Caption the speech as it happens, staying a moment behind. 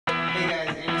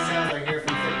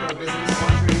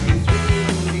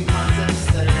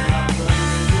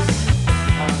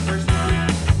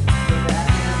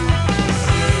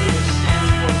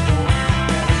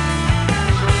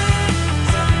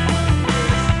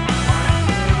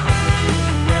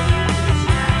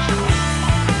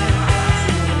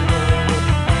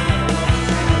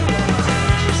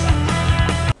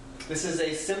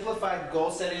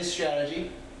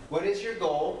What is your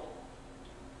goal?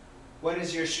 What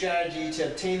is your strategy to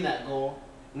obtain that goal?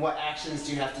 And what actions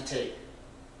do you have to take?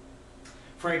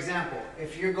 For example,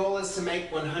 if your goal is to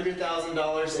make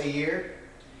 $100,000 a year,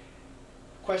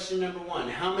 question number 1,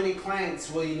 how many clients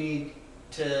will you need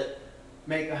to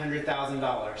make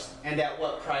 $100,000 and at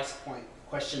what price point?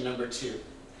 Question number 2.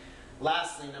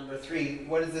 Lastly, number 3,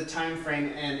 what is the time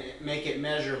frame and make it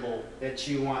measurable that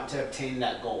you want to obtain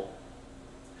that goal?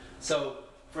 So,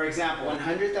 for example,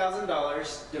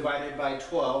 $100,000 divided by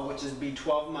 12, which is be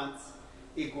 12 months,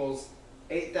 equals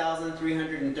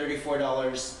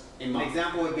 $8,334 a month. An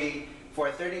example would be for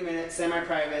a 30-minute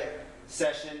semi-private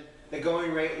session, the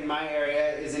going rate in my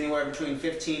area is anywhere between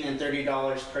 $15 and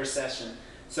 $30 per session.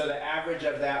 So the average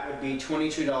of that would be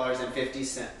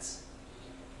 $22.50.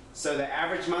 So the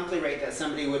average monthly rate that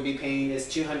somebody would be paying is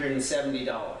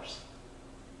 $270.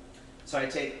 So I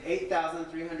take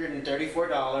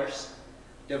 $8,334,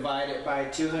 divide it by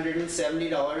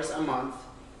 $270 a month,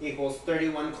 equals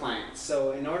 31 clients.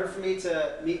 So in order for me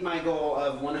to meet my goal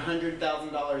of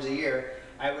 $100,000 a year,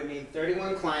 I would need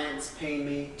 31 clients paying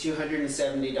me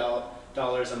 $270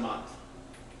 a month.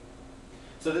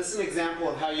 So this is an example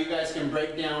of how you guys can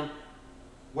break down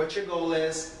what your goal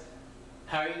is,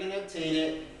 how are you going to obtain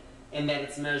it, and that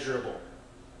it's measurable.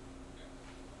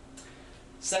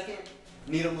 Second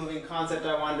needle moving concept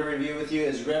I wanted to review with you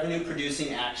is revenue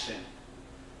producing action.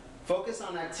 Focus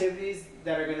on activities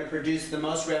that are going to produce the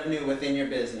most revenue within your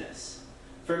business.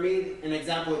 For me, an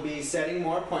example would be setting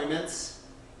more appointments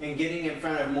and getting in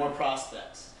front of more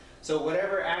prospects. So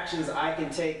whatever actions I can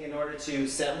take in order to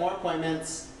set more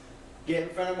appointments, get in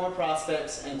front of more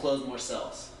prospects, and close more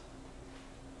sales.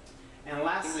 And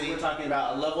lastly, we're talking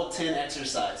about a level 10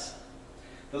 exercise.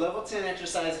 The level 10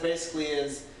 exercise basically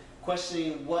is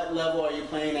questioning what level are you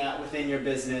playing at within your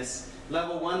business.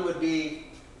 Level 1 would be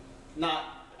not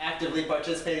actively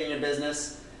participating in your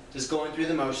business, just going through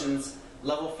the motions.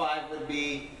 Level 5 would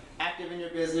be active in your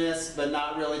business, but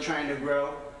not really trying to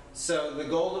grow. So the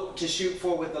goal to shoot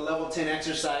for with the level 10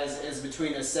 exercise is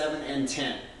between a 7 and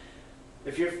 10.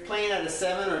 If you're playing at a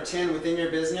 7 or 10 within your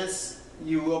business,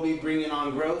 you will be bringing on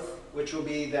growth, which will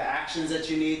be the actions that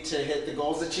you need to hit the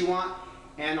goals that you want,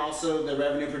 and also the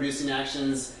revenue producing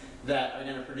actions that are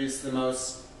going to produce the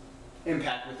most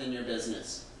impact within your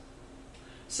business.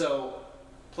 So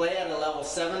play at a level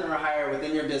 7 or higher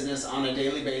within your business on a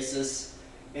daily basis,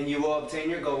 and you will obtain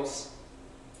your goals.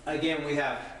 Again, we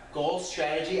have goal,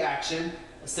 strategy, action,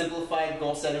 a simplified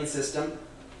goal setting system.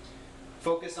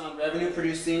 Focus on revenue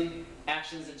producing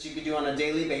actions that you can do on a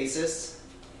daily basis,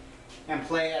 and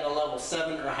play at a level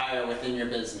 7 or higher within your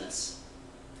business.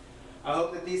 I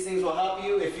hope that these things will help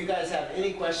you. If you guys have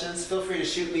any questions, feel free to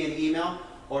shoot me an email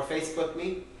or Facebook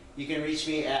me. You can reach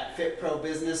me at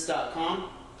fitprobusiness.com.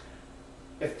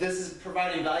 If this is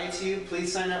providing value to you,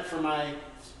 please sign up for my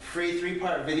free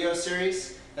 3-part video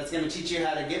series that's going to teach you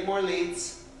how to get more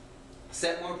leads,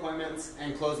 set more appointments,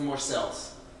 and close more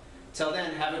sales. Till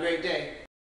then, have a great day.